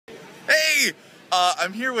me.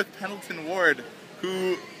 I'm here with Pendelton Ward,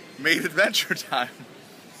 who made Adventure Time.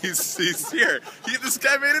 He's here. This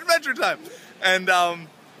guy made Adventure Time. And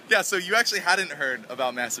yeah, so you actually hadn't heard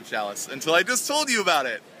about Massive Chalice until I just told you about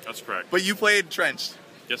it. That's correct. But you played Trenched.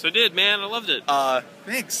 Yes, I did, man. I loved it.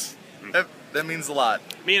 Thanks. That means a lot.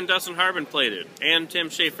 Me and Dustin Harbin played it, and Tim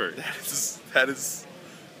Schafer. That is,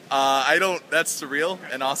 that's surreal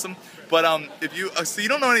and awesome. But if you, so you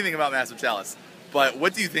don't know anything about Massive Chalice, but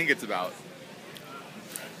what do you think it's about?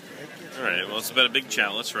 All right, well, it's about a big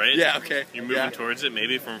chalice, right? Yeah, okay. You're moving towards it,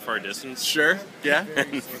 maybe from a far distance. Sure, yeah.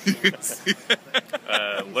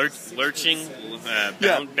 Lurching,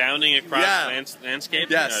 bounding across landscape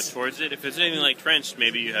towards it. If it's anything like Trenched,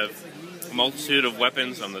 maybe you have a multitude of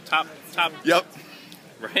weapons on the top. Yep.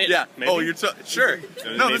 Right? Yeah. Maybe? Oh, you're sure.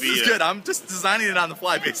 No, maybe, this is good. I'm just designing it on the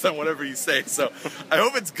fly based on whatever you say. So I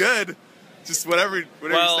hope it's good. Just whatever you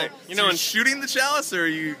say. You know, so shooting the chalice, or are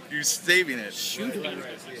you saving it? Shooting.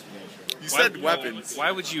 You said weapons.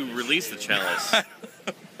 Why would you release the chalice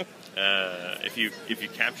if you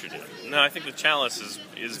captured it? No, I think the chalice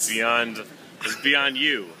is beyond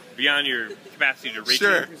you, beyond your capacity to reach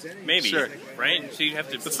it. Maybe, right? So you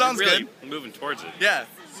have to really moving towards it. Yeah,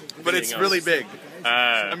 but it's really big.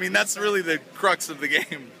 I mean, that's really the crux of the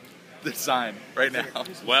game design right now.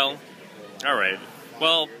 Well, all right.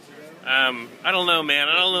 Well, I don't know, man.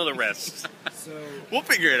 I don't know the rest. We'll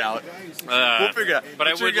figure it out. We'll figure it out. But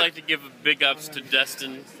I would like to give big ups to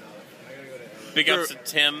Dustin. Big ups to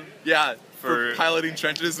Tim. Yeah, for piloting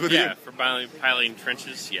trenches with you. Yeah, for piloting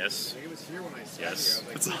trenches. Yes. Yes.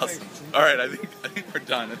 That's awesome. All right, I think we're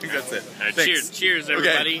done. I think that's it. All right, cheers,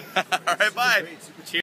 everybody. Okay. All right, bye. Cheers.